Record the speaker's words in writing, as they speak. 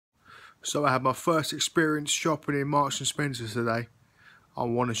So I had my first experience shopping in Marks and Spencer's today. I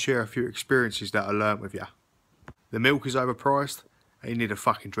want to share a few experiences that I learnt with you. The milk is overpriced and you need a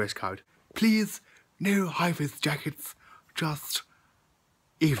fucking dress code. Please, no high-vis jackets, just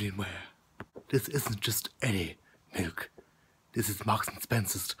evening wear. This isn't just any milk. This is Marks and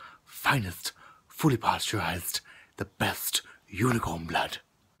Spencer's finest, fully pasteurized, the best unicorn blood.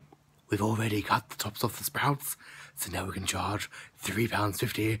 We've already cut the tops off the sprouts, so now we can charge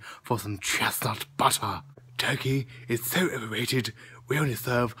 £3.50 for some chestnut butter. Turkey is so overrated, we only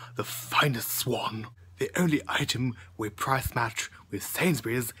serve the finest swan. The only item we price match with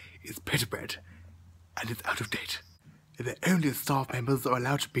Sainsbury's is pita bread, and it's out of date. The only staff members are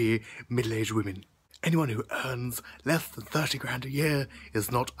allowed to be middle-aged women. Anyone who earns less than 30 grand a year is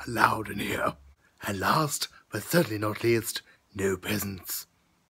not allowed in here. And last, but certainly not least, no peasants.